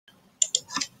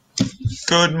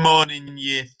Good morning,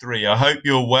 year three. I hope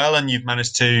you're well and you've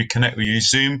managed to connect with your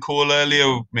Zoom call earlier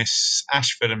with Miss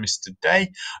Ashford and Mr.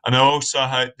 Day. And I also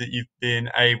hope that you've been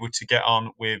able to get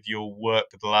on with your work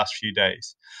for the last few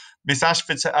days. Miss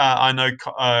Ashford, I know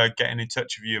getting in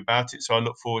touch with you about it, so I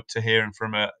look forward to hearing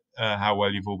from how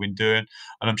well you've all been doing.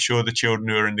 And I'm sure the children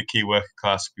who are in the key worker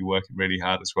class will be working really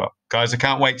hard as well. Guys, I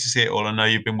can't wait to see it all. I know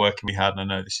you've been working really hard and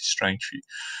I know this is strange for you.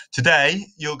 Today,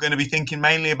 you're going to be thinking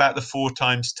mainly about the 4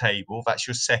 times table. That's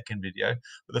your second video.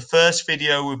 But the first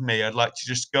video with me, I'd like to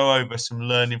just go over some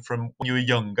learning from when you were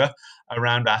younger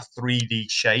around our 3D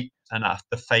shape and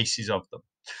the faces of them.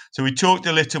 So we talked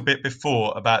a little bit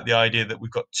before about the idea that we've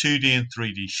got 2D and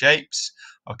 3D shapes.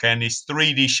 Okay, and these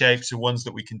 3D shapes are ones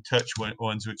that we can touch,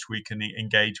 ones which we can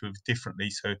engage with differently,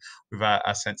 so with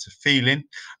our sense of feeling.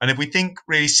 And if we think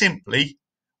really simply,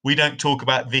 we don't talk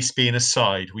about this being a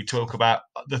side. We talk about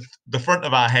the front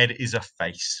of our head is a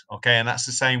face. Okay, and that's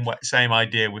the same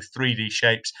idea with 3D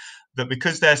shapes. That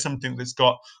because they're something that's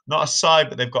got not a side,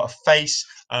 but they've got a face,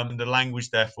 and the language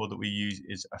therefore that we use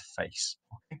is a face.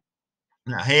 Okay.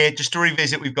 Now here, just to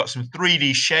revisit, we've got some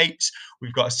 3D shapes.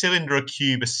 We've got a cylinder, a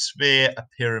cube, a sphere, a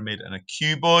pyramid, and a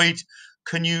cuboid.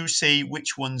 Can you see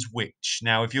which one's which?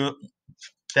 Now, if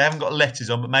they haven't got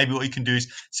letters on, but maybe what you can do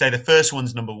is say the first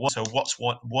one's number one. So what's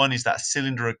one is that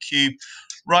cylinder, a cube.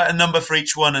 Write a number for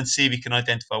each one and see if you can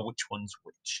identify which one's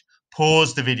which.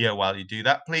 Pause the video while you do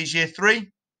that, please, year three.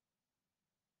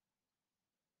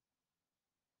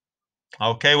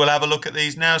 Okay, we'll have a look at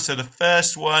these now. So the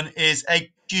first one is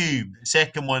a cube. The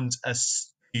second one's a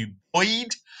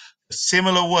cuboid. A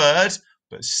similar word,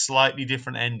 but slightly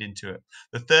different ending to it.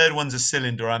 The third one's a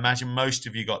cylinder. I imagine most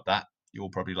of you got that. You'll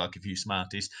probably like a few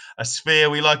Smarties. A sphere,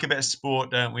 we like a bit of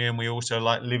sport, don't we? And we also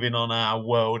like living on our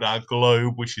world, our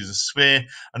globe, which is a sphere.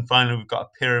 And finally, we've got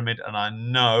a pyramid. And I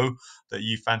know that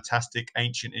you fantastic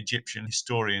ancient Egyptian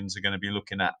historians are going to be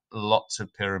looking at lots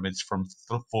of pyramids from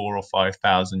 4,000 or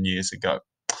 5,000 years ago.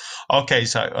 Okay,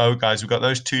 so guys, we've got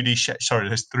those 2D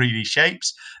those 3D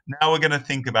shapes. Now we're going to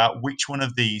think about which one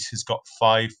of these has got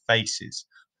 5 faces.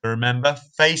 Remember,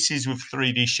 faces with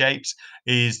 3D shapes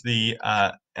is the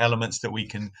elements that we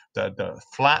can the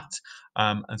flat,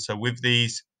 and so with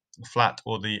these flat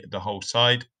or the whole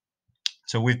side.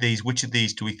 So with these, which of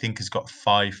these do we think has got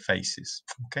 5 faces?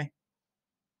 Okay.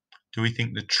 Do we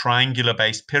think the triangular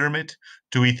base pyramid?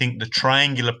 Do we think the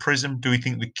triangular prism? Do we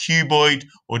think the cuboid?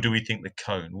 Or do we think the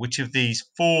cone? Which of these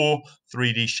 4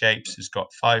 3D shapes has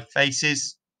got 5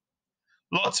 faces?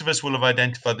 Lots of us will have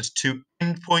identified there's 2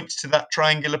 endpoints to that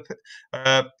triangular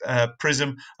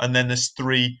prism, and then there's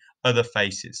 3 other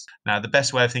faces. Now, the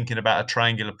best way of thinking about a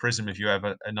triangular prism, if you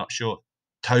ever are not sure,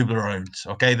 Toblerones,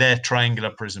 okay? They're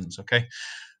triangular prisms, okay?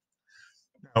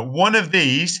 Now, one of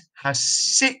these has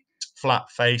 6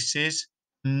 flat faces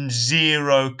and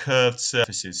 0 curved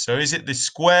surfaces. So is it the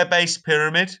square base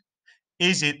pyramid?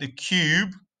 Is it the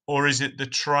cube? Or is it the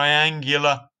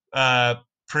triangular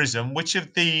prism? Which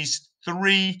of these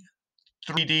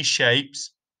 3D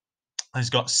shapes has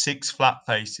got 6 flat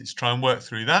faces? Try and work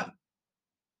through that.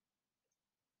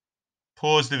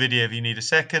 Pause the video if you need a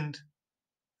second.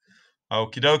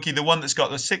 Okie dokie. The one that's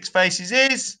got the 6 faces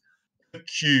is the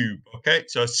cube. Okay,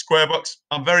 so a square box.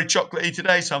 I'm very chocolatey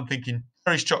today, so I'm thinking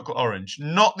Irish chocolate orange.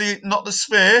 Not the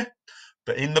sphere,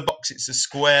 but in the box it's a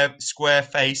square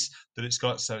face that it's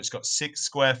got. So it's got 6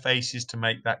 square faces to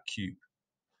make that cube.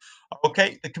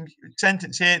 Okay, the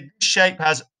sentence here. This shape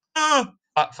has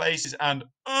flat faces and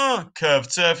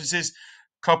curved surfaces.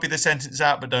 Copy the sentence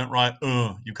out, but don't write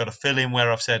You've got to fill in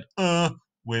where I've said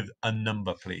with a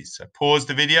number, please. So pause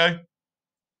the video,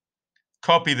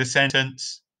 copy the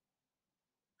sentence,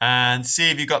 and see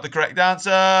if you got the correct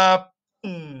answer.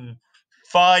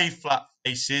 5 flat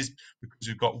faces, because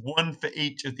we've got 1 for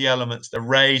each of the elements that are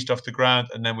raised off the ground,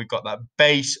 and then we've got that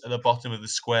base at the bottom of the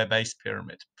square base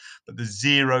pyramid, but the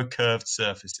 0 curved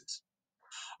surfaces.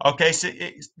 Okay, so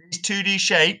these 2D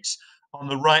shapes on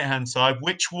the right hand side,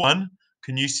 which one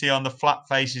can you see on the flat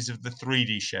faces of the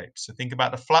 3D shapes? So think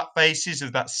about the flat faces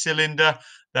of that cylinder,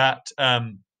 that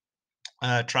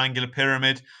triangular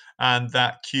pyramid, and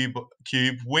that cube.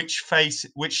 Which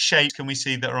shape can we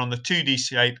see that are on the 2D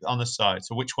shape on the side?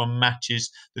 So which one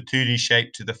matches the 2D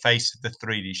shape to the face of the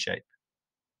 3D shape?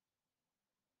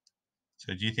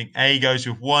 So do you think A goes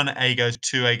with 1, A goes with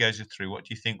 2, A goes with 3? What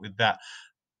do you think with that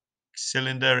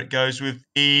cylinder? It goes with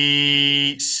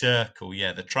the circle.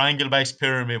 Yeah, the triangular base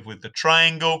pyramid with the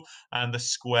triangle, and the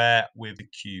square with the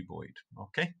cuboid.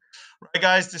 Okay, right,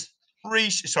 guys. There's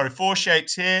 4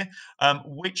 shapes here.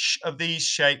 Which of these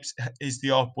shapes is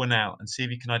the odd one out? And see if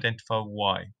you can identify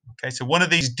why. Okay, so one of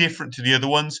these is different to the other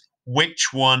ones. Which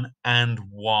one and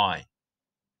why?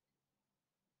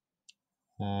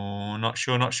 Oh, not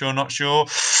sure, not sure, not sure.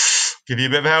 Give you a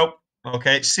bit of help.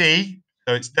 Okay, it's C.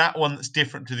 So it's that one that's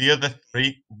different to the other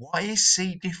three. Why is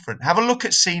C different? Have a look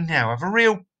at C now. Have a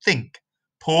real think.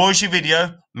 Pause your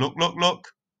video. Look, look, look.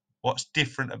 What's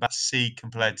different about C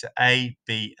compared to A,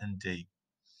 B, and D?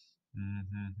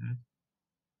 Mm-hmm.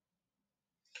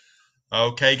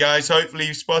 Okay, guys, hopefully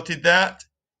you spotted that.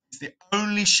 It's the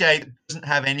only shape that doesn't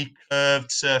have any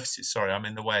curved surfaces. Sorry, I'm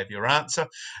in the way of your answer.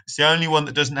 It's the only one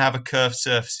that doesn't have a curved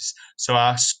surfaces. So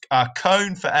our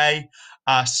cone for A,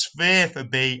 our sphere for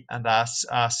B, and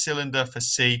our cylinder for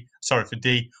C, sorry, for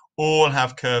D, all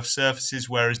have curved surfaces,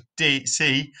 whereas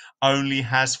C only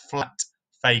has flat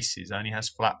faces,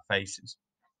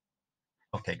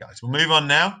 Okay, guys, we'll move on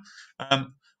now.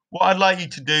 What I'd like you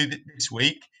to do this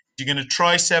week, you're going to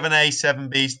try 7A,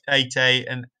 7B, 8A,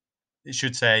 and it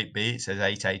should say 8B. It says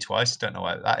 8A twice. Don't know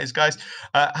why that is, guys.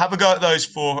 Have a go at those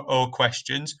four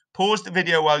questions. Pause the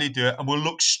video while you do it, and we'll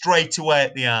look straight away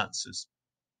at the answers.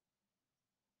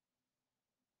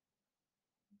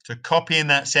 So copying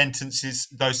those sentences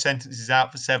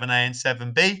out for 7A and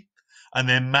 7B, and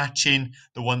then matching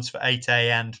the ones for 8A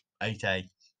and 8A.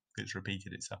 It's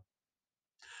repeated itself.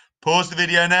 Pause the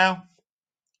video now.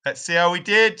 Let's see how we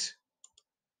did.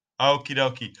 Okie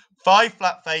dokie. 5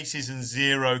 flat faces and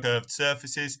 0 curved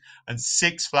surfaces, and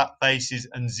 6 flat faces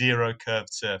and 0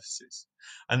 curved surfaces.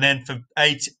 And then for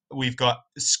 8, we've got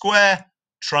square,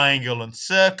 triangle, and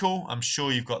circle. I'm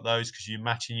sure you've got those because you're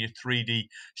matching your 3D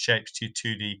shapes to your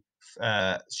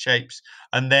 2D shapes.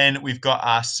 And then we've got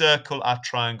our circle, our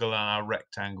triangle, and our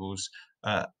rectangles.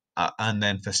 And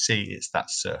then for C, it's that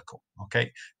circle.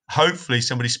 Okay. Hopefully,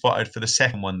 somebody spotted for the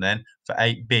second one then, for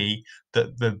 8B,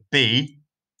 that the B,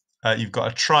 you've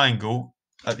got a triangle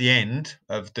at the end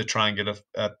of the triangular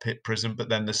prism, but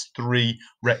then there's 3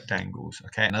 rectangles.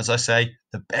 Okay, and as I say,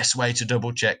 the best way to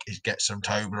double check is get some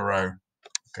Toblerone.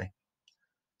 Okay.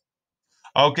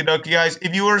 Okay, dokie, guys.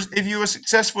 If you were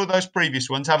successful with those previous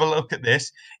ones, have a look at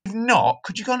this. If not,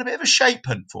 could you go on a bit of a shape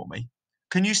hunt for me?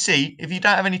 Can you see, if you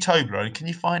don't have any Toblerone, can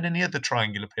you find any other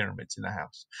triangular pyramids in the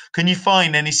house? Can you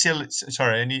find any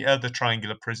other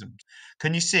triangular prisms?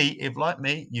 Can you see if, like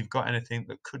me, you've got anything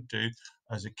that could do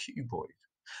as a cuboid?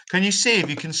 Can you see if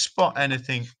you can spot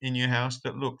anything in your house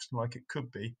that looks like it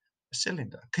could be a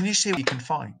cylinder? Can you see what you can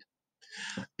find?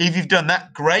 If you've done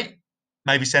that, great.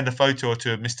 Maybe send a photo or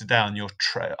two of Mr. Dow on your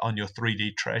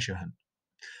 3D treasure hunt.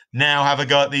 Now have a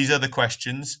go at these other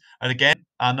questions. And again,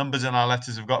 our numbers and our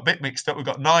letters have got a bit mixed up. We've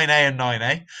got 9A and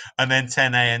 9A, and then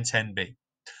 10A and 10B.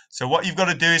 So what you've got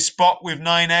to do is spot with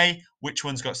 9A which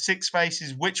one's got 6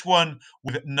 faces, which one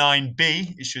with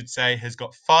 9B, it should say, has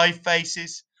got 5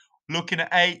 faces. Looking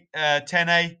at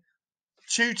 10A,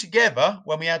 2 together,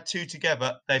 when we add 2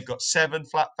 together, they've got 7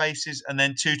 flat faces, and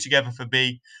then 2 together for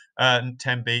B and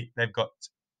 10B, they've got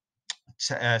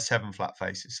 7 flat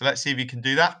faces. So let's see if you can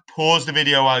do that. Pause the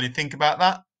video while you think about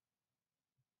that.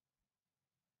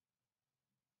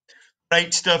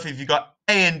 Great stuff. If you've got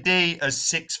A and D as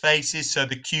 6 faces, so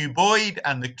the cuboid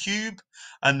and the cube,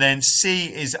 and then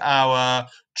C is our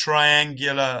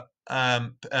triangular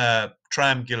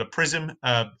prism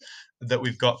that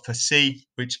we've got for C,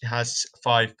 which has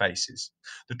 5 faces.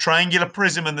 The triangular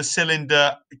prism and the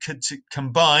cylinder could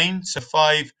combine, so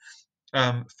 5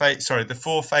 the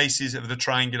 4 faces of the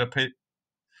triangular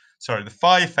the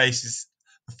 5 faces,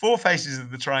 the 4 faces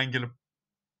of the triangular,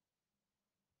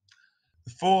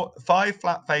 the 5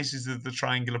 flat faces of the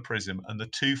triangular prism and the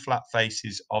 2 flat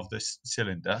faces of the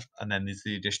cylinder, and then there's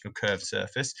the additional curved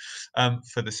surface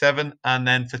for the 7. And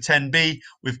then for 10B,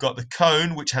 we've got the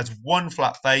cone, which has 1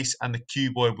 flat face, and the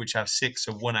cuboid, which has 6.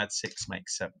 So 1 add 6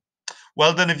 makes 7.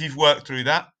 Well done if you've worked through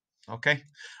that. Okay,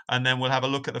 and then we'll have a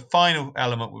look at the final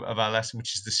element of our lesson,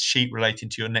 which is the sheet relating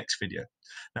to your next video.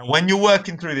 Now, when you're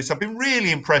working through this, I've been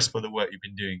really impressed by the work you've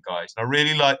been doing, guys. I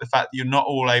really like the fact that you're not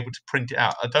all able to print it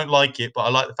out. I don't like it, but I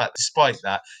like the fact, despite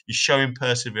that, you're showing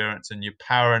perseverance and you're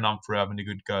powering on for having a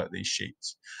good go at these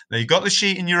sheets. Now, you've got the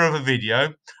sheet in your other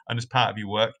video and as part of your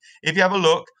work. If you have a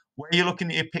look, where you're looking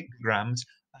at your pictograms,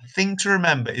 a thing to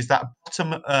remember is that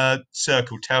bottom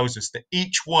circle tells us that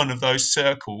each one of those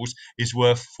circles is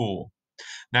worth 4.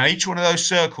 Now, each one of those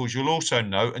circles, you'll also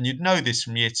know, and you'd know this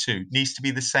from year 2, needs to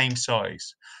be the same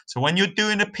size. So when you're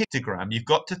doing a pictogram, you've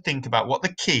got to think about what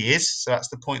the key is. So that's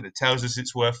the point that tells us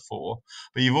it's worth 4.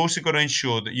 But you've also got to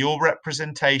ensure that your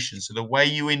representation, so the way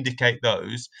you indicate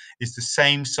those, is the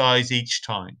same size each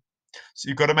time. So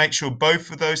you've got to make sure both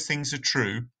of those things are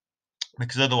true,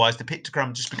 because otherwise the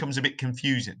pictogram just becomes a bit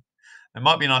confusing. It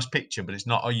might be a nice picture, but it's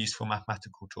not a useful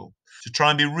mathematical tool. So try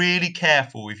and be really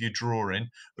careful with your drawing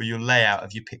or your layout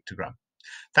of your pictogram.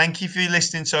 Thank you for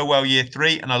listening so well, year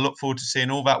 3, and I look forward to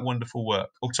seeing all that wonderful work.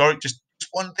 Oh, sorry, just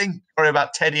one thing. Sorry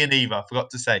about Teddy and Eva. I forgot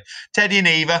to say. Teddy and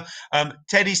Eva.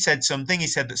 Teddy said something. He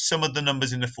said that some of the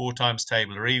numbers in the 4 times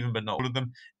table are even, but not all of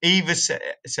them. Eva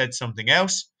said something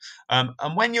else. And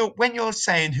when you're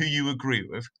saying who you agree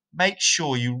with, make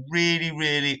sure you really,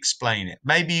 really explain it.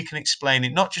 Maybe you can explain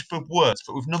it not just with words,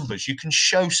 but with numbers. You can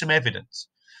show some evidence.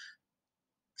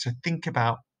 So think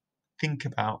about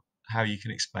how you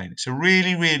can explain it. So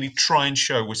really, really try and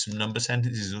show with some number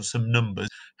sentences or some numbers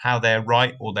how they're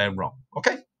right or they're wrong.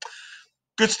 Okay?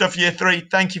 Good stuff, year 3.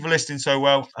 Thank you for listening so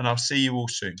well, and I'll see you all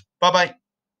soon. Bye-bye.